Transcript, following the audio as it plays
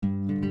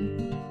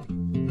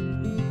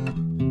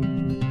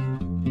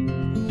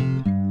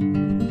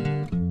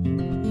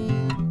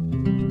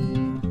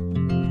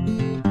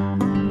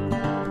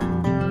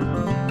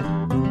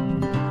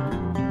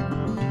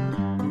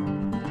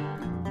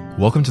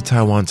Welcome to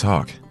Taiwan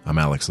Talk. I'm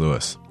Alex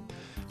Lewis.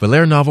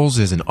 Volare Novels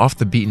is an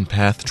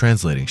off-the-beaten-path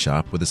translating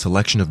shop with a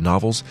selection of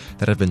novels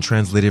that have been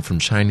translated from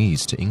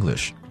Chinese to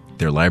English.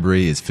 Their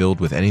library is filled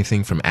with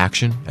anything from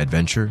action,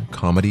 adventure,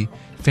 comedy,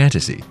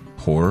 fantasy,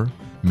 horror,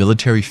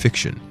 military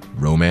fiction,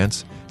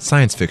 romance,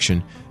 science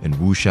fiction, and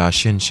wuxia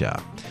xianxia.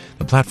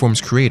 The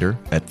platform's creator,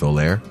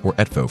 Volare, or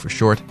Etvo for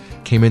short,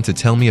 came in to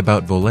tell me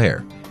about Volare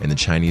and the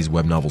Chinese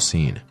web novel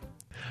scene.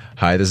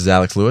 Hi, this is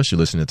Alex Lewis. You're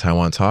listening to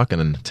Taiwan Talk,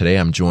 and today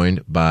I'm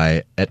joined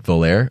by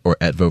Volare, or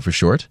Etvo for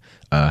short.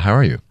 How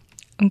are you?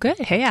 I'm good.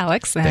 Hey,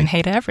 Alex, and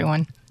hey to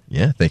everyone.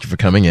 Yeah, thank you for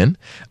coming in.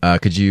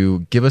 Could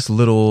you give us a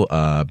little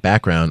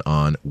background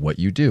on what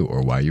you do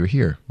or why you're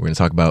here? We're going to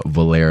talk about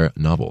Volare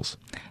Novels.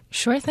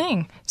 Sure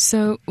thing.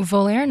 So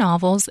Volare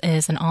Novels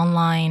is an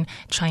online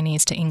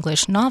Chinese to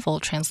English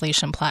novel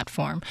translation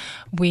platform.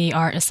 We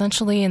are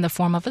essentially in the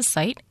form of a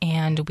site,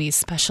 and we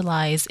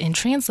specialize in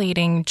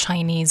translating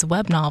Chinese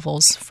web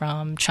novels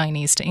from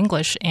Chinese to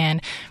English and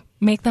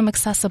make them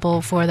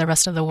accessible for the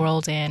rest of the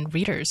world and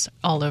readers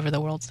all over the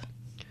world.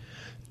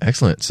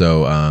 Excellent.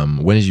 So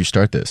when did you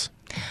start this?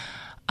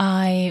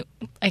 I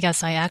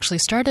guess I actually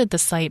started the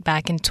site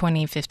back in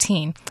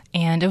 2015,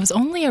 and it was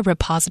only a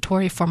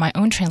repository for my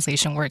own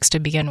translation works to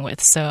begin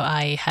with, so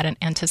I hadn't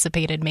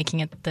anticipated making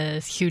it the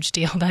huge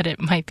deal that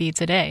it might be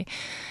today.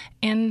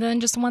 And then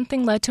just one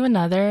thing led to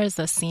another. As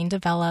the scene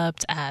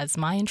developed, as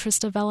my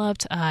interest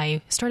developed,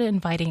 I started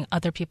inviting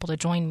other people to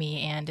join me,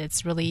 and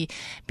it's really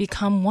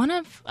become one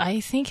of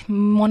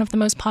the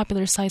most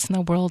popular sites in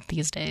the world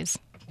these days.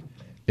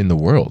 In the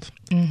world?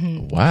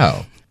 Mm-hmm.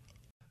 Wow.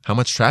 How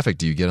much traffic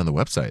do you get on the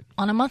website?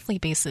 On a monthly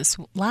basis,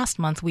 last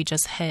month we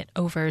just hit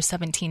over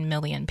 17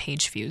 million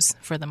page views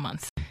for the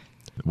month.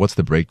 What's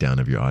the breakdown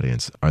of your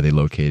audience? Are they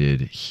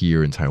located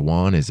here in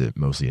Taiwan? Is it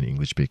mostly in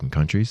English-speaking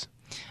countries?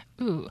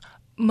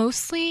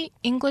 Mostly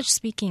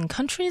English-speaking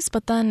countries,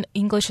 but then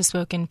English is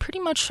spoken pretty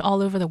much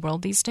all over the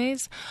world these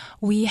days.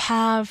 We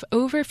have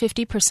over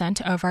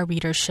 50% of our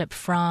readership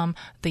from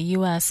the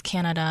US,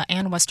 Canada,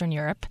 and Western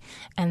Europe,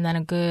 and then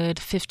a good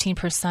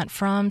 15%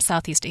 from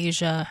Southeast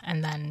Asia,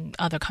 and then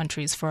other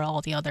countries for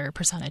all the other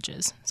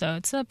percentages. So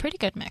it's a pretty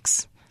good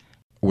mix.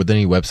 Were there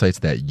any websites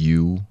that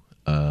you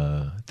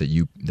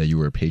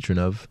were a patron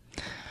of?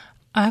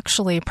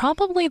 Actually,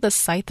 probably the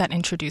site that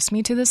introduced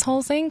me to this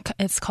whole thing.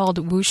 It's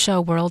called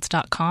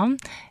wuxiaworld.com,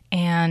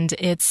 and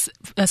it's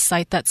a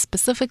site that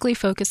specifically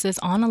focuses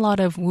on a lot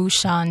of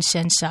wuxia and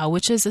xianxia,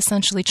 which is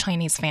essentially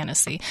Chinese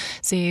fantasy.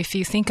 So if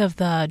you think of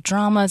the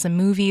dramas and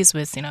movies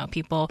with,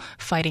 people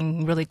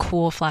fighting really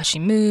cool, flashy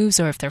moves,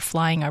 or if they're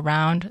flying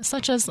around,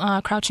 such as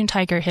Crouching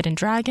Tiger, Hidden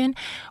Dragon,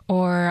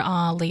 or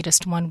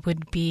latest one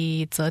would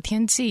be 则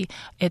天记.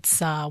 It's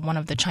one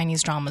of the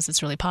Chinese dramas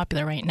that's really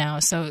popular right now.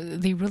 So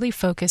they really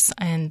focus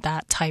in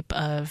that type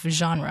of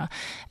genre.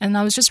 And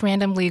I was just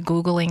randomly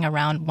Googling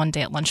around one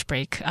day at lunch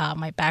break,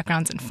 my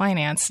background's in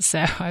finance,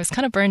 so I was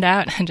kind of burned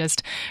out and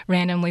just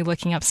randomly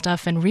looking up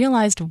stuff and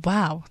realized,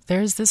 wow,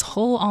 there's this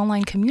whole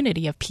online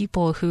community of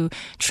people who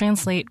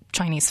translate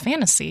Chinese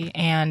fantasy,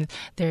 and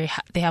they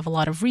have a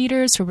lot of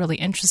readers who are really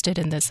interested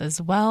in this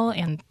as well,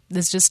 and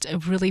it's just a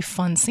really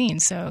fun scene,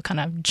 so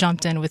kind of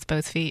jumped in with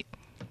both feet.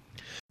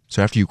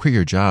 So after you quit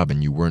your job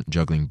and you weren't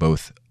juggling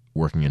both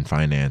working in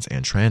finance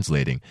and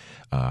translating,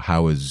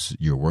 how is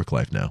your work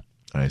life now?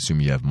 I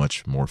assume you have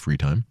much more free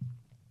time?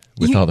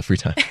 With all the free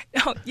time.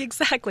 Oh,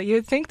 exactly.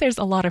 You'd think there's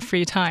a lot of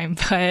free time,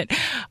 but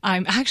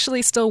I'm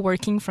actually still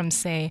working from,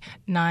 say,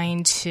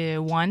 9 to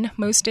 1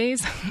 most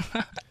days.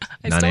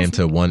 9 a.m.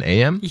 to 1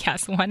 a.m.?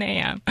 Yes, 1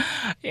 a.m.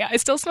 Yeah, I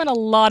still spend a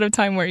lot of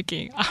time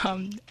working.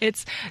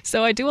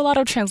 So I do a lot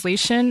of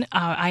translation.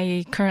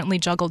 I currently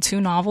juggle 2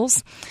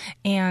 novels,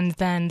 and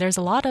then there's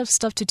a lot of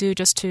stuff to do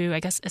just to, I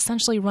guess,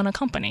 essentially run a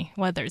company,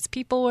 whether it's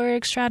people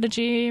work,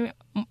 strategy,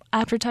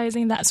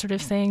 advertising, that sort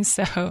of thing.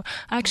 So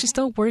I actually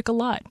still work a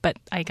lot, but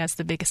I guess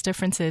the biggest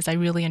difference is I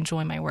really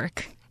enjoy my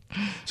work.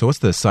 So what's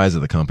the size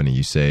of the company?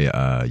 You say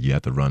you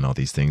have to run all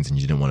these things and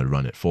you didn't want to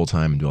run it full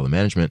time and do all the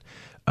management.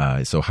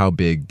 So how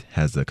big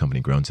has the company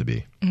grown to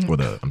be? Or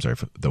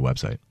for the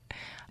website?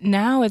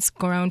 Now it's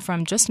grown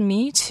from just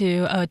me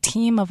to a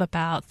team of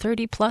about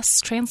 30 plus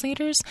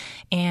translators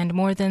and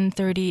more than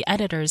 30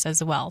 editors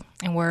as well.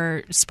 And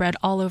we're spread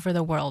all over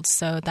the world,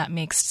 so that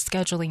makes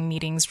scheduling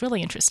meetings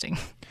really interesting.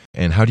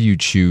 And how do you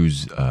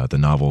choose the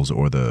novels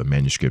or the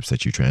manuscripts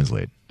that you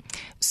translate?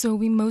 So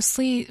we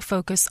mostly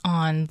focus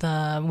on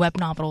the web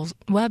novels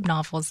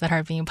that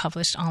are being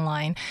published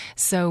online.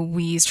 So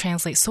we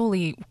translate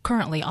solely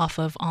currently off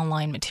of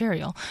online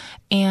material.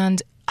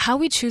 And how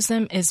we choose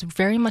them is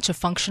very much a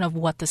function of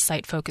what the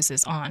site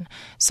focuses on.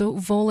 So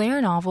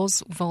Volare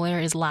novels,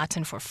 Volare is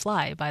Latin for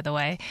fly, by the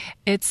way.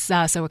 It's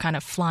so we're kind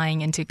of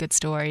flying into good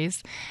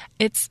stories.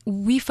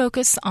 We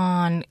focus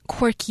on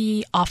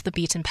quirky, off the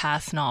beaten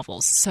path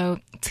novels. So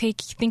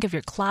think of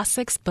your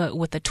classics, but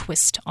with a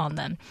twist on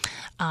them.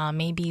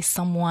 Maybe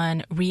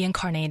someone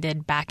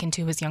reincarnated back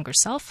into his younger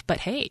self, but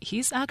hey,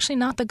 he's actually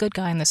not the good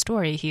guy in the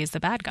story. He is the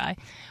bad guy.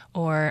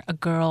 Or a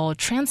girl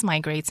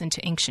transmigrates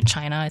into ancient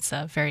China. It's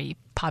a very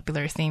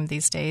popular theme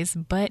these days,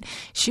 but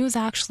she was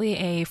actually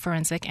a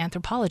forensic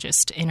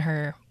anthropologist in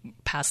her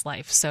past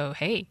life. So,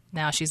 hey,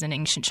 now she's in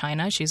ancient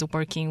China. She's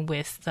working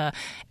with the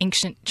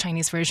ancient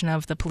Chinese version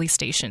of the police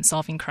station,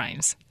 solving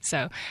crimes.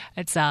 So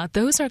it's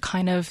those are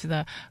kind of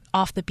the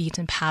off the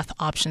beaten path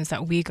options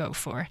that we go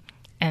for.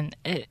 And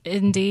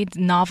indeed,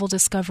 novel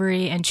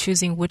discovery and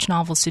choosing which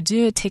novels to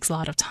do, it takes a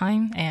lot of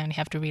time and you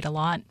have to read a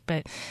lot.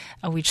 But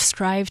we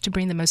strive to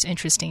bring the most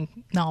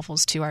interesting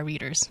novels to our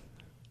readers.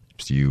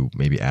 Do you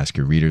maybe ask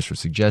your readers for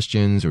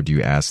suggestions, or do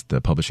you ask the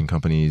publishing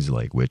companies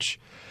like which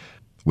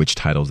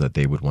titles that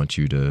they would want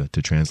you to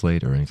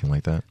translate or anything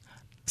like that?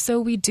 So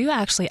we do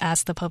actually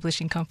ask the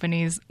publishing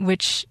companies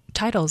which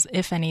titles,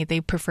 if any,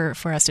 they prefer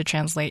for us to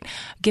translate,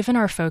 given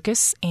our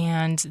focus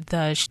and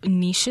the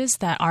niches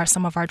that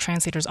some of our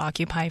translators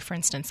occupy. For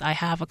instance, I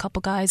have a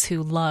couple guys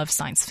who love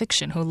science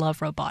fiction, who love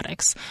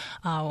robotics,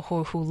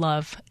 who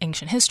love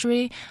ancient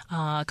history,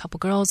 a couple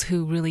girls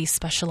who really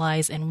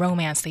specialize in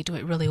romance. They do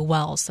it really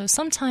well. So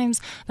sometimes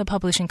the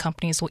publishing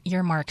companies will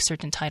earmark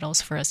certain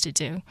titles for us to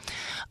do.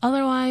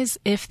 Otherwise,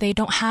 if they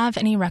don't have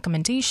any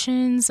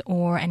recommendations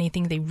or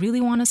anything they really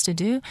want us to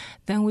do,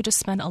 then we just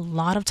spend a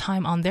lot of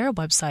time on their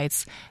websites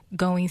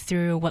going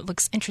through what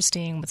looks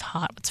interesting, what's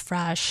hot, what's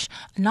fresh,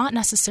 not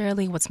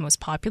necessarily what's most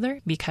popular,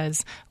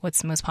 because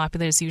what's most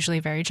popular is usually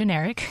very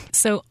generic.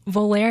 So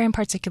Volare in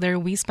particular,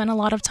 we spend a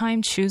lot of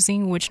time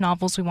choosing which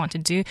novels we want to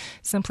do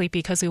simply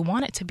because we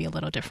want it to be a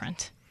little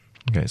different.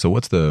 Okay, so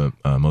what's the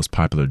most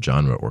popular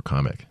genre or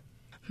comic?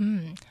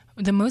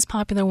 The most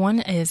popular one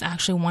is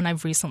actually one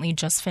I've recently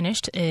just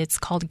finished. It's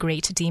called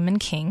Great Demon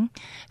King.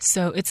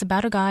 So it's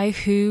about a guy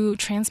who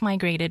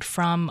transmigrated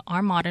from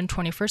our modern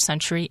 21st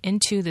century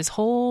into this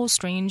whole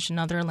strange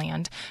another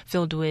land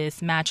filled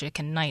with magic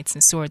and knights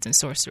and swords and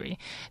sorcery.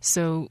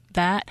 So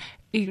that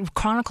it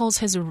chronicles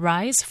his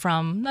rise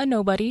from a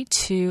nobody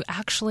to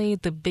actually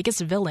the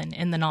biggest villain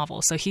in the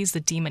novel. So he's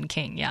the Demon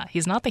King. Yeah,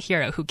 he's not the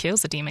hero who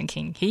kills the Demon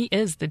King. He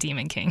is the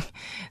Demon King.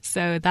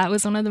 So that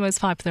was one of the most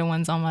popular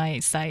ones on my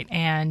site,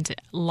 and a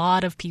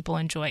lot of people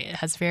enjoy it. It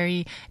has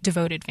very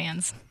devoted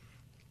fans.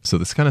 So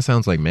this kind of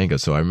sounds like manga.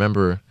 So I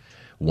remember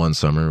one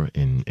summer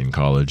in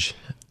college,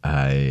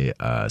 I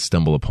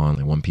stumbled upon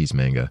a One Piece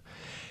manga,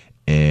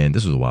 and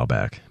this was a while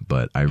back,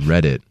 but I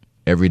read it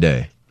every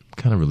day,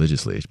 kind of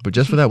religiously, but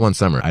just for that one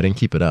summer. I didn't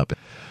keep it up.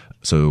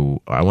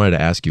 So I wanted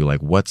to ask you,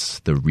 like, what's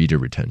the reader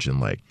retention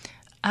like?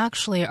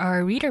 Actually,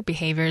 our reader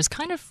behavior is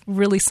kind of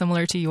really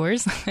similar to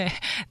yours.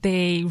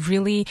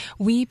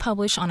 We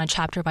publish on a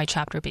chapter by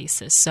chapter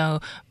basis.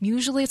 So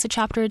usually it's a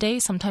chapter a day,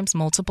 sometimes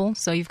multiple.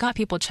 So you've got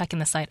people checking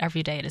the site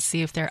every day to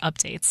see if there are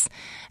updates.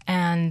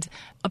 And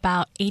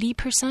about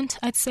 80%,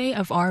 I'd say,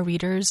 of our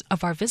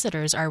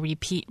visitors are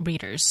repeat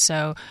readers.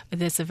 So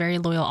it's a very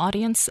loyal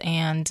audience,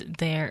 and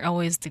they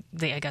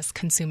I guess,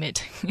 consume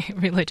it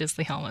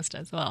religiously almost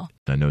as well.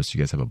 I noticed you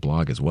guys have a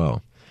blog as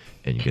well.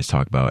 And you guys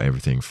talk about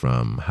everything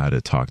from how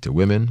to talk to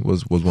women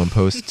was one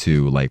post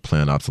to like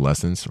planned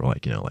obsolescence, or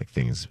like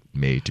things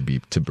made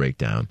to break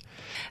down.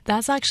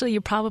 That's actually,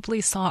 you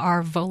probably saw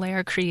our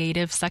Volare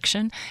creative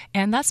section,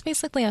 and that's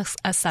basically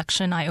a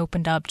section I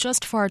opened up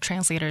just for our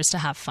translators to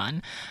have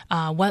fun,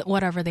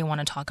 whatever they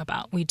want to talk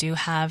about. We do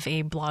have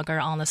a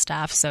blogger on the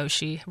staff, so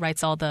she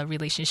writes all the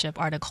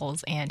relationship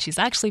articles, and she's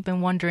actually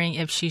been wondering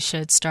if she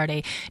should start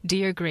a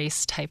Dear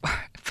Grace type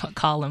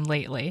column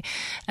lately.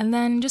 And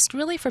then just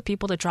really for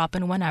people to drop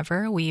in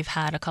whenever. We've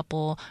had a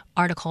couple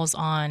articles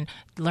on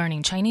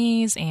learning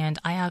Chinese, and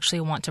I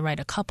actually want to write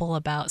a couple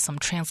about some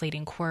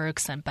translating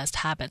quirks and best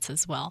habits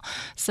as well.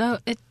 So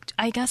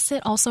I guess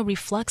it also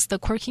reflects the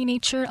quirky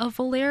nature of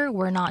Volare.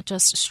 We're not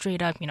just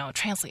straight up,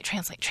 translate,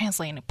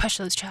 and push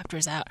those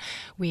chapters out.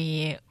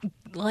 We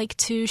like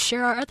to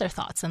share our other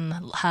thoughts and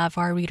have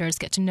our readers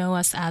get to know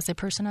us as a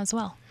person as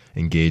well.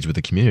 Engage with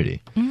the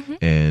community. Mm-hmm.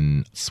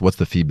 And what's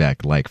the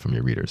feedback like from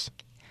your readers?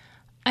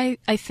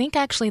 I think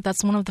actually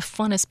that's one of the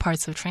funnest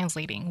parts of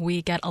translating.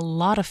 We get a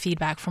lot of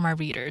feedback from our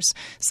readers.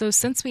 So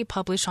since we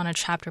publish on a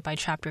chapter by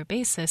chapter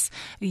basis,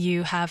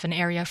 you have an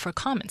area for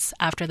comments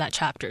after that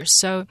chapter.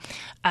 So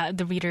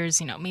the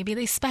readers, maybe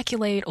they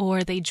speculate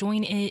or they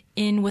join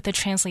in with the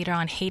translator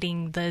on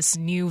hating this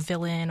new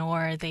villain,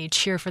 or they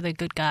cheer for the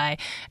good guy.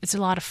 It's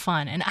a lot of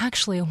fun. And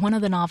actually one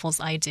of the novels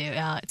I do,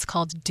 it's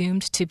called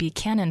Doomed to be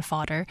Cannon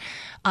Fodder.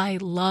 I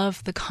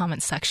love the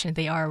comment section.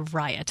 They are a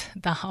riot.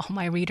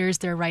 My readers,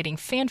 they're writing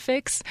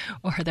fanfics,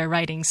 or they're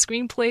writing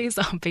screenplays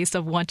based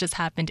on what just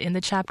happened in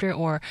the chapter,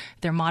 or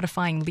they're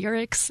modifying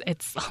lyrics.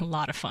 It's a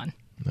lot of fun.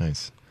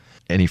 Nice.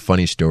 Any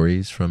funny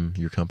stories from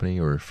your company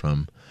or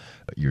from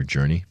your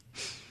journey?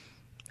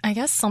 I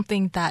guess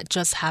something that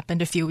just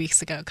happened a few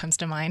weeks ago comes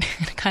to mind.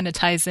 It kind of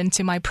ties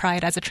into my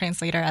pride as a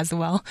translator as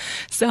well.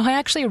 So I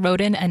actually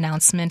wrote an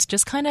announcement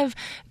just kind of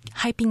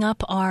hyping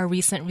up our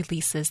recent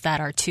releases that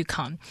are to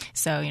come.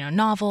 So,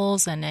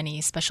 novels and any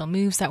special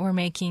moves that we're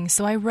making.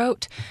 So I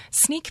wrote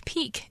sneak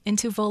peek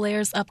into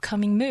Volare's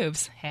upcoming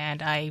moves,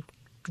 and I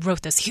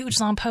wrote this huge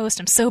long post.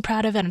 I'm so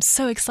proud of it. I'm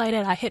so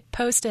excited. I hit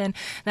post and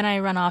then I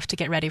run off to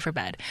get ready for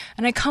bed.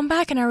 And I come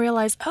back and I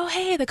realize, oh,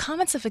 hey, the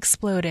comments have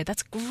exploded.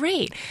 That's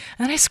great.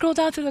 And then I scroll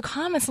down through the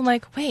comments. I'm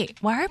like, wait,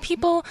 why are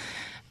people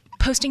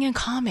posting in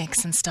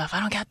comics and stuff?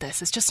 I don't get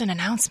this. It's just an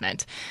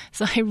announcement.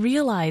 So I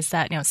realized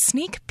that,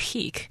 sneak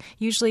peek,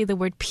 usually the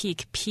word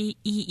peek,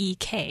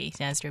 P-E-E-K,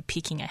 as you're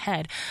peeking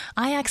ahead.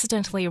 I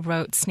accidentally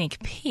wrote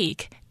sneak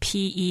peek,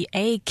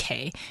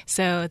 P-E-A-K,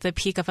 so the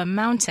peak of a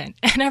mountain.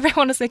 And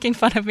everyone was making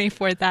fun of me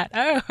for that.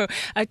 Oh,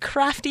 a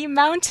crafty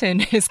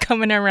mountain is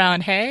coming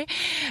around, hey?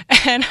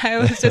 And I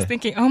was just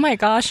thinking, oh my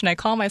gosh, and I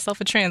call myself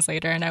a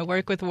translator and I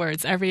work with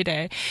words every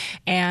day.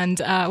 And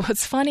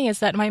what's funny is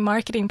that my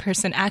marketing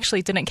person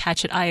actually didn't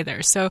catch it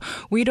either. So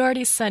we'd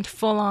already sent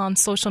full-on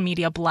social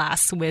media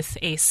blasts with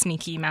a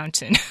sneaky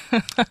mountain.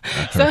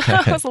 So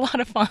that was a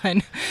lot of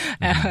fun.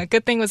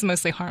 Good thing it was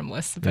mostly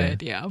harmless,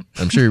 but yeah.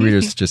 I'm sure your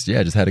readers just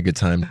had a good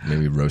time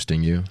maybe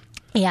roasting you.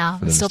 Yeah,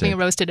 still being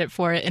roasted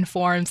for it in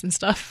forums and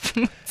stuff.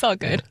 It's all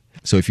good. Yeah.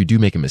 So if you do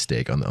make a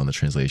mistake on the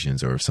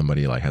translations, or if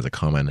somebody has a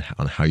comment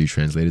on how you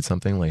translated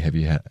something, have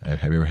you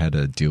ever had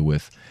to deal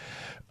with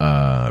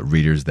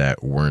readers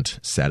that weren't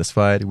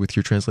satisfied with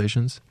your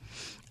translations?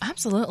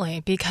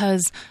 Absolutely,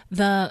 because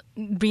the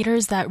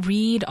readers that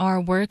read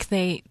our work,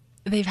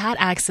 they've had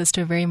access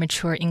to a very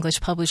mature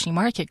English publishing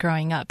market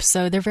growing up.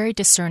 So they're very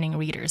discerning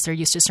readers. They're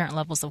used to certain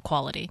levels of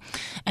quality.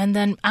 And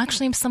then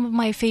actually some of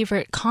my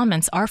favorite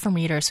comments are from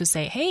readers who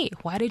say, hey,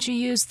 why did you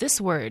use this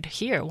word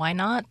here? Why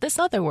not this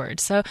other word?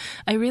 So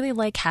I really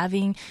like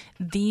having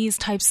these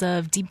types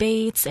of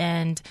debates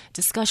and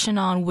discussion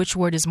on which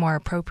word is more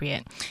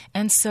appropriate.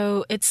 And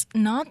so it's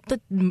not the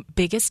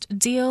biggest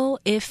deal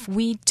if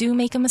we do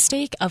make a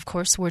mistake. Of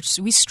course,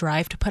 we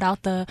strive to put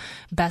out the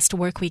best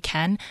work we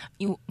can.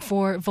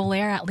 For Volare,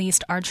 at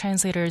least, our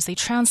translators, they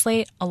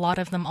translate. A lot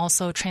of them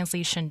also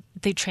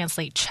they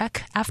translate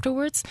check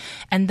afterwards,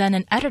 and then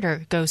an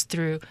editor goes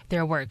through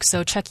their work.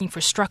 So checking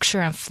for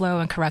structure and flow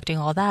and correcting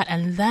all that,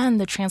 and then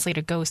the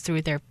translator goes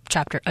through their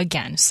chapter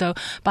again. So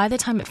by the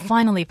time it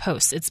finally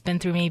posts, it's been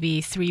through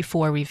maybe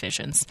 3-4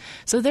 revisions.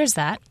 So there's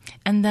that.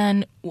 And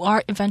then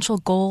our eventual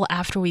goal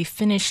after we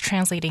finish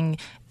translating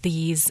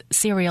these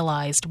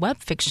serialized web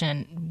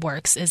fiction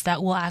works is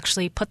that we'll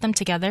actually put them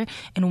together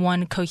in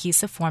one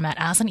cohesive format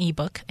as an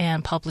ebook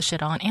and publish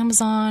it on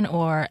Amazon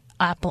or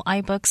Apple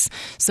iBooks.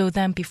 So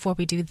then before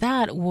we do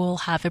that, we'll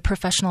have a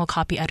professional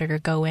copy editor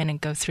go in and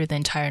go through the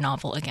entire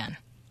novel again.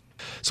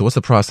 So what's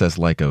the process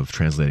like of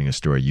translating a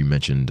story? You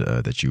mentioned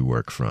that you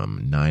work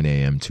from 9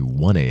 a.m. to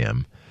 1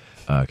 a.m.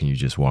 Can you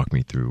just walk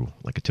me through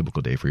a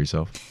typical day for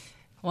yourself?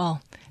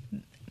 Well,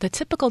 the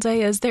typical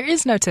day is there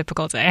is no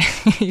typical day.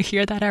 You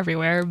hear that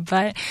everywhere,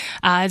 but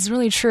it's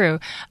really true.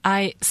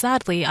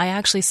 Sadly, I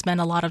actually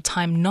spend a lot of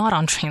time not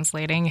on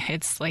translating.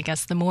 It's, I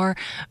guess, the more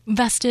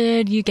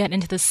vested you get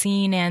into the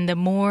scene and the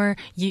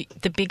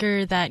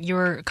bigger that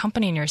your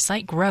company and your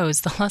site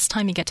grows, the less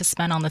time you get to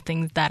spend on the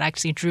things that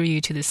actually drew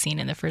you to the scene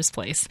in the first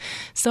place.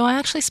 So I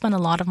actually spend a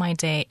lot of my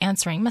day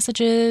answering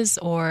messages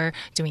or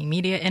doing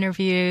media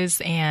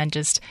interviews and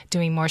just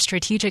doing more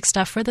strategic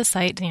stuff for the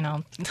site,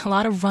 a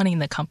lot of running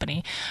the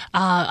company.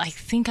 I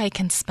think I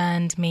can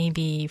spend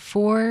maybe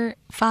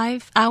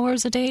 4-5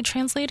 hours a day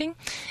translating.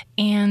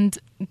 And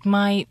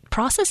my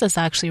process is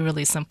actually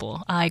really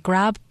simple. I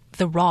grab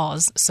the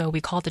raws, so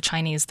we call the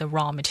Chinese the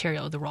raw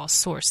material, the raw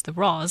source, the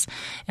raws,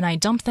 and I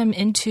dump them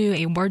into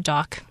a Word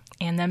doc.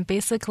 And then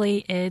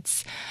basically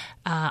it's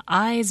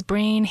eyes,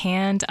 brain,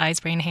 hand, eyes,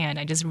 brain, hand.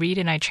 I just read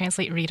and I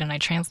translate, read and I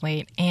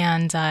translate.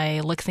 And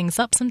I look things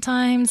up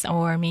sometimes,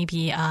 or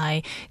maybe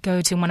I go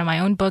to one of my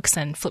own books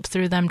and flip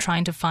through them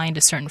trying to find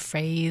a certain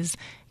phrase.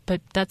 But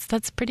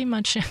that's pretty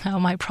much how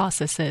my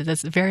process is.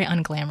 It's very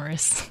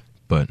unglamorous.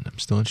 But I'm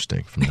still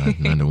interesting from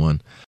 9 to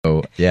 1.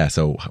 So yeah,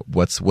 so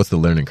what's the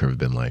learning curve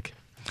been like?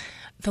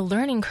 The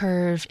learning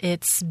curve,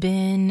 it's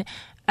been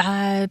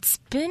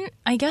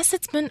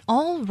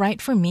all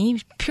right for me,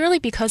 purely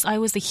because I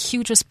was the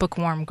hugest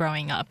bookworm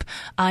growing up.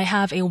 I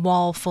have a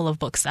wall full of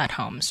books at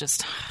home,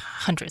 just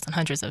hundreds and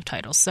hundreds of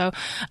titles. So,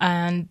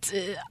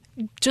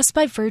 just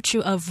by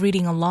virtue of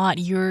reading a lot,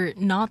 you're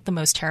not the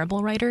most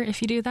terrible writer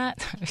if you do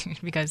that,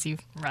 because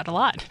you've read a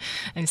lot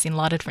and seen a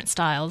lot of different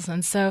styles.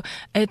 And so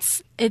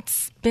it's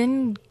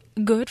been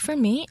good for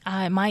me.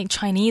 My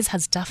Chinese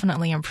has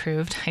definitely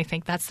improved. I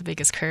think that's the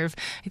biggest curve.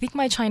 I think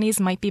my Chinese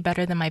might be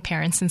better than my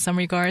parents in some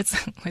regards,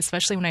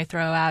 especially when I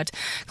throw out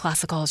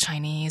classical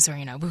Chinese or,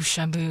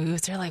 wuxia bu.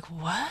 They're like,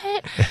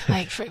 what?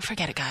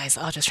 Forget it, guys.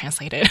 I'll just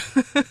translate it.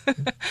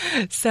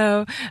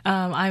 So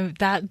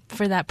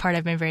for that part,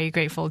 I've been very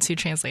grateful to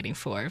translating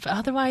for. But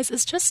otherwise,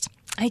 it's just,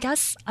 I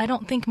guess, I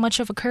don't think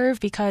much of a curve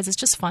because it's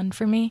just fun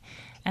for me.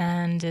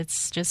 And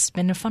it's just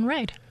been a fun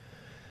ride.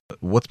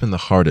 What's been the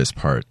hardest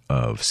part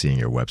of seeing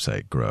your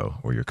website grow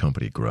or your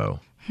company grow?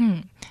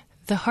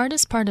 The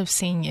hardest part of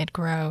seeing it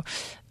grow,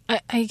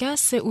 I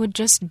guess it would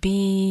just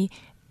be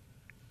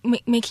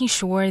making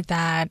sure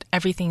that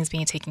everything is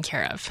being taken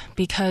care of,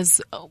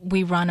 because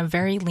we run a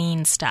very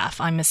lean staff.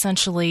 I'm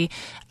essentially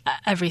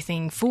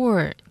everything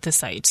for the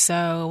site.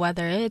 So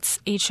whether it's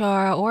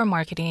HR or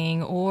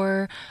marketing,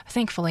 or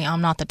thankfully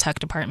I'm not the tech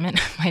department.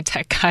 My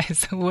tech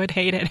guys would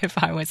hate it if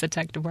I was a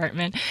tech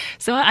department.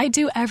 So I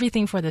do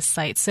everything for the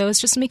site. So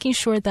it's just making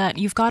sure that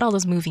you've got all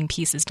those moving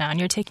pieces down.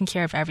 You're taking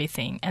care of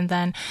everything. And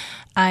then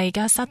I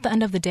guess at the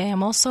end of the day,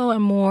 I'm also a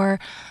more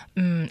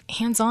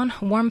hands-on,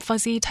 warm,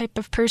 fuzzy type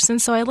of person.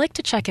 So I like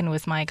to check in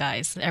with my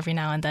guys every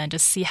now and then,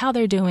 just see how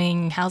they're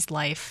doing, how's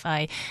life.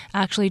 I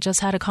actually just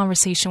had a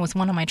conversation with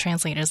one of my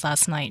translators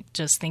last night,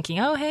 just thinking,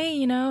 oh,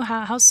 hey,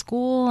 how's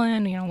school,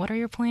 and, what are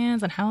your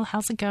plans, and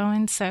how's it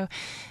going? So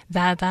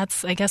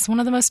that's, I guess, one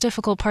of the most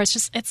difficult parts.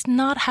 Just it's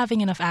not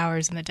having enough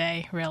hours in the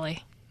day,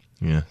 really.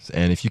 Yes.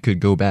 And if you could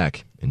go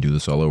back and do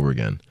this all over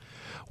again,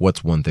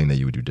 what's one thing that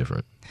you would do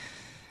different?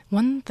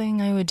 One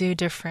thing I would do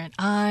different,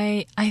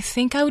 I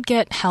think I would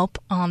get help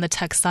on the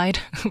tech side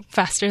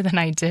faster than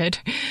I did.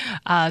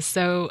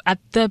 So at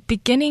the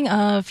beginning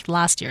of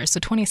last year, so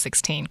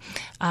 2016,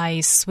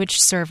 I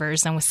switched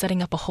servers and was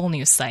setting up a whole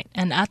new site.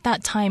 And at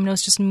that time, it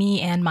was just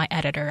me and my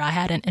editor. I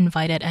hadn't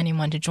invited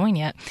anyone to join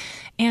yet.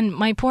 And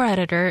my poor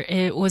editor,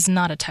 it was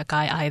not a tech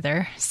guy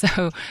either.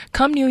 So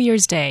come New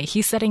Year's Day,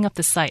 he's setting up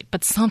the site,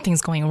 but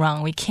something's going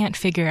wrong. We can't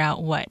figure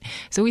out what.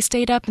 So we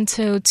stayed up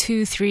until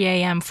 2, 3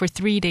 a.m. for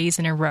 3 days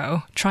in a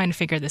row, trying to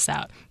figure this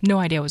out. No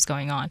idea what's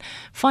going on.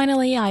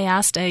 Finally, I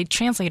asked a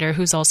translator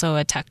who's also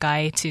a tech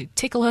guy to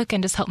take a look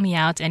and just help me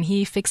out, and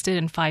he fixed it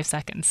in 5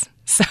 seconds.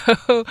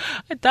 So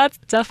that's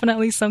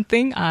definitely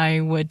something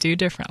I would do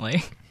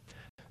differently.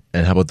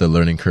 And how about the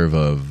learning curve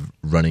of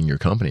running your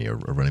company or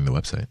running the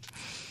website?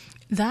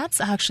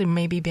 That's actually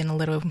maybe been a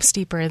little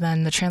steeper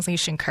than the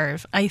translation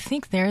curve. I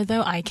think there,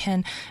 though, I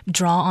can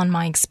draw on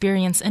my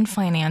experience in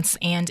finance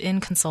and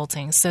in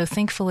consulting. So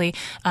thankfully,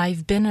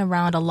 I've been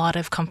around a lot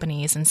of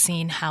companies and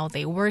seen how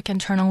they work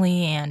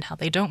internally and how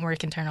they don't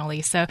work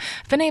internally. So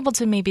I've been able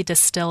to maybe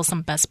distill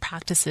some best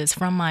practices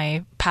from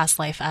my past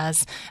life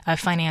as a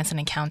finance and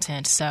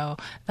accountant. So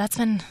that's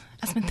been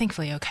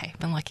thankfully okay.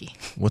 Been lucky.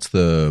 What's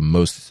the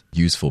most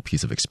useful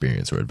piece of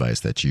experience or advice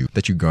that you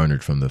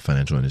garnered from the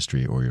financial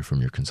industry or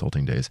from your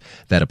consulting days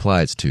that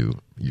applies to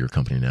your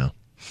company now?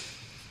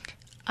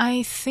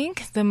 I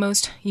think the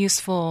most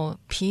useful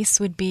piece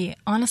would be,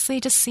 honestly,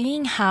 just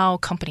seeing how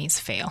companies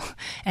fail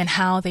and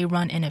how they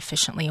run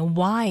inefficiently.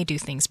 Why do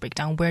things break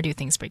down? Where do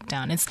things break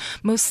down? It's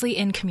mostly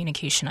in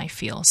communication, I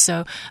feel.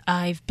 So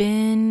I've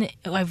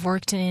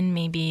worked in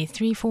maybe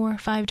 3, 4,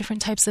 5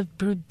 different types of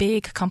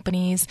big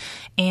companies,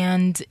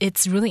 and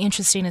it's really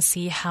interesting to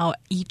see how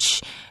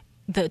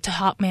the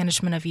top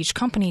management of each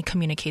company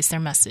communicates their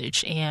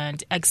message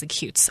and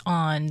executes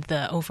on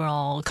the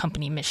overall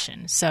company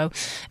mission. So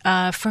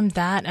from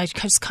that, I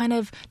just kind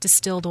of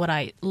distilled what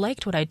I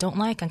liked, what I don't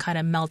like, and kind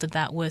of melded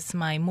that with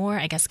my more,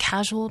 I guess,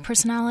 casual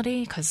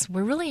personality, because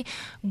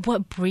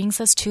what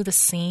brings us to the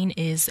scene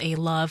is a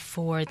love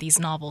for these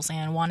novels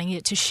and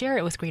wanting to share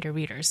it with greater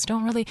readers.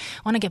 Don't really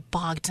want to get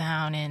bogged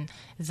down in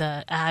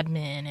the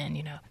admin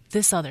and,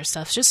 this other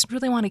stuff. Just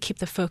really want to keep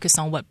the focus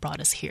on what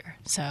brought us here.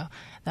 So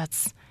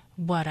that's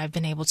what I've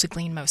been able to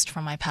glean most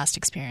from my past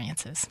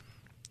experiences.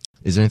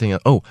 Is there anything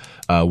else?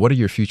 What are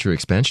your future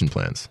expansion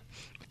plans?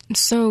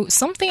 So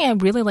something I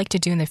really like to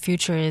do in the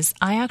future is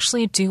I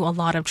actually do a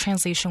lot of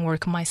translation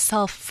work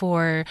myself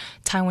for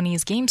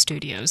Taiwanese game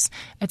studios.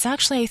 It's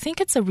actually, I think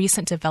it's a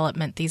recent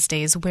development these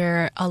days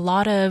where a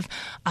lot of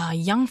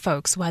young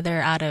folks,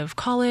 whether out of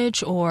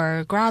college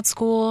or grad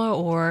school,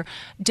 or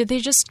did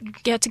they just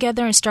get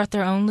together and start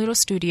their own little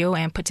studio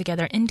and put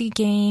together an indie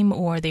game,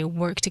 or they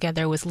work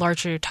together with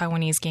larger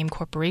Taiwanese game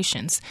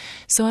corporations.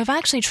 So I've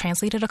actually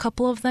translated a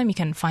couple of them. You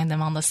can find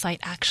them on the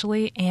site,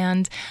 actually.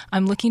 And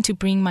I'm looking to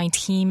bring my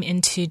team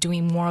into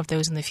doing more of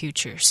those in the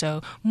future.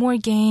 So more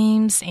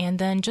games, and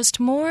then just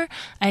more,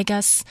 I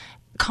guess,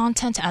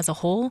 content as a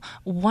whole.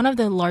 One of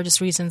the largest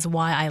reasons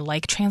why I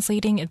like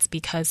translating is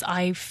because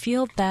I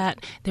feel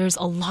that there's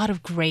a lot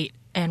of great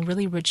and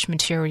really rich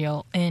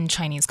material in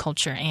Chinese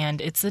culture, and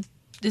it's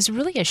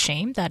really a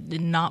shame that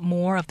not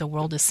more of the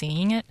world is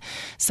seeing it.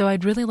 So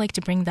I'd really like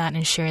to bring that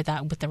and share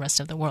that with the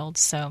rest of the world.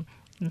 So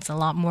it's a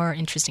lot more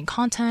interesting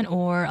content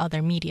or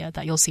other media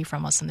that you'll see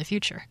from us in the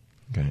future.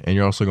 Okay. And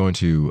you're also going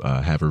to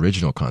have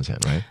original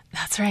content, right?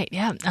 That's right,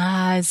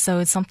 yeah. So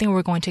it's something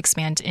we're going to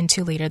expand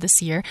into later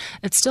this year.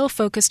 It's still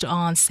focused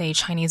on, say,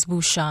 Chinese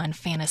wuxia and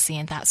fantasy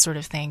and that sort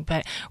of thing,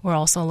 but we're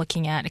also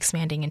looking at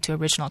expanding into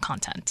original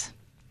content.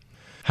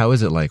 How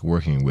is it like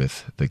working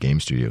with the game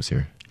studios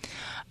here?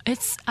 I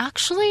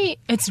think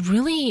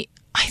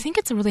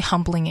it's a really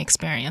humbling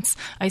experience.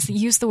 I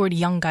used the word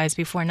young guys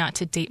before, not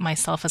to date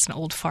myself as an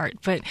old fart,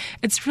 but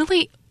it's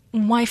really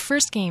my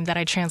first game that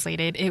I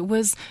translated. It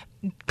was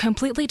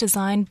completely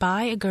designed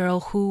by a girl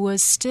who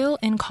was still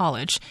in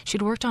college.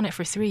 She'd worked on it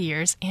for 3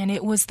 years, and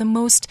it was the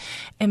most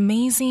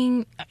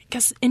amazing, I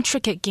guess,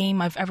 intricate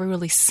game I've ever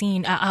really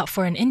seen out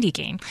for an indie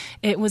game.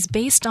 It was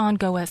based on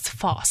Goethe's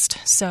Faust,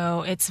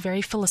 so it's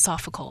very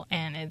philosophical,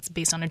 and it's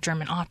based on a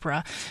German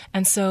opera.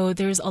 And so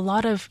there's a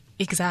lot of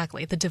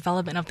exactly. The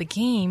development of the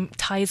game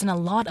ties in a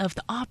lot of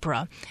the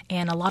opera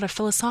and a lot of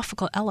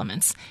philosophical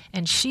elements.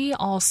 And she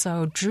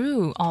also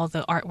drew all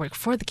the artwork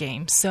for the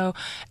game. So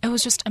it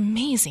was just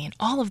amazing.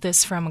 All of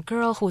this from a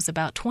girl who was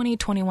about 20,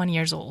 21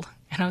 years old.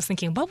 And I was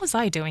thinking, what was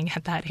I doing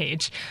at that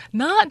age?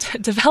 Not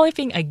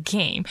developing a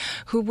game,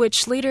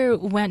 which later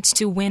went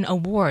to win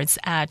awards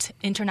at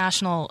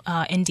international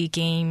indie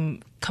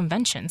game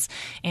conventions.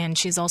 And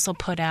she's also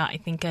put out, I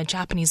think, a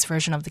Japanese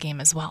version of the game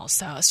as well.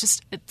 So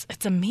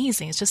it's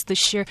amazing. It's just the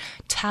sheer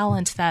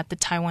talent that the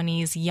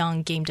Taiwanese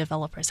young game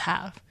developers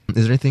have.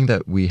 Is there anything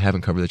that we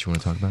haven't covered that you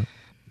want to talk about?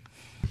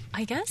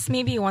 I guess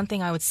maybe one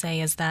thing I would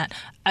say is that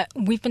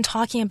we've been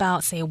talking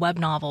about, say, web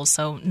novels,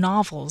 so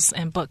novels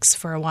and books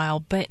for a while,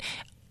 but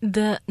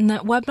the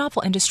web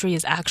novel industry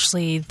is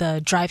actually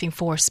the driving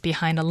force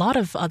behind a lot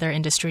of other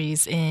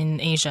industries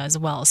in Asia as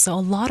well. So a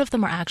lot of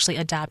them are actually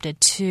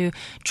adapted to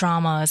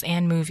dramas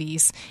and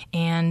movies.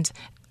 And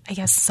I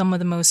guess some of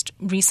the most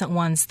recent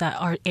ones that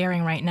are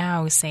airing right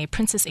now, say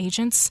Princess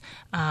Agents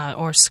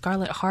or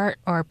Scarlet Heart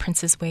or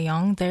Princess Wei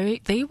Young,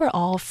 they were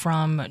all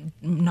from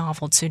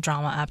novel to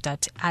drama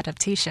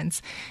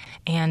adaptations.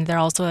 And they're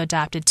also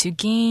adapted to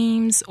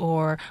games,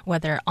 or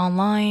whether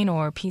online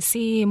or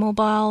PC,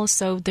 mobile.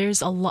 So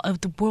there's a lot of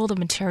the world of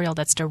material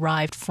that's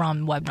derived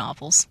from web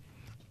novels.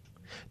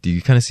 Do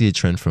you kind of see a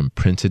trend from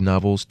printed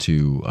novels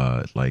to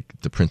like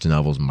the printed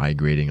novels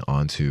migrating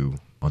onto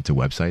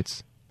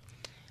websites?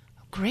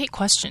 Great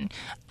question.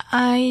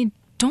 I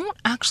don't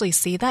actually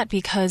see that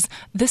because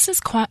this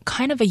is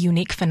kind of a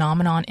unique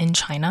phenomenon in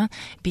China,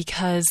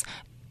 because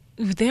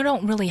they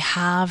don't really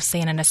have,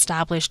 say, an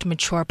established,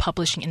 mature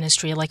publishing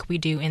industry like we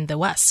do in the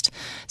West.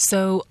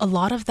 So a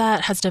lot of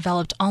that has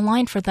developed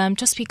online for them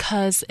just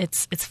because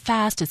it's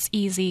fast, it's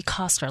easy,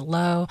 costs are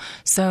low.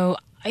 So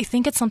I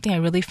think it's something I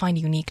really find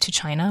unique to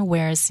China,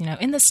 whereas,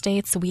 in the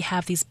States, we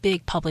have these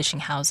big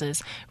publishing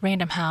houses,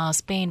 Random House,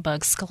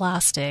 Bainbug,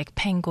 Scholastic,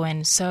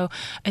 Penguin. So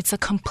it's a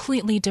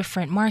completely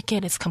different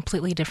market. It's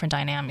completely different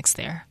dynamics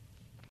there.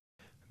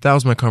 That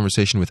was my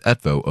conversation with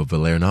Etvo of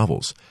Volare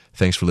Novels.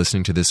 Thanks for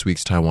listening to this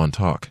week's Taiwan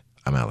Talk.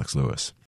 I'm Alex Lewis.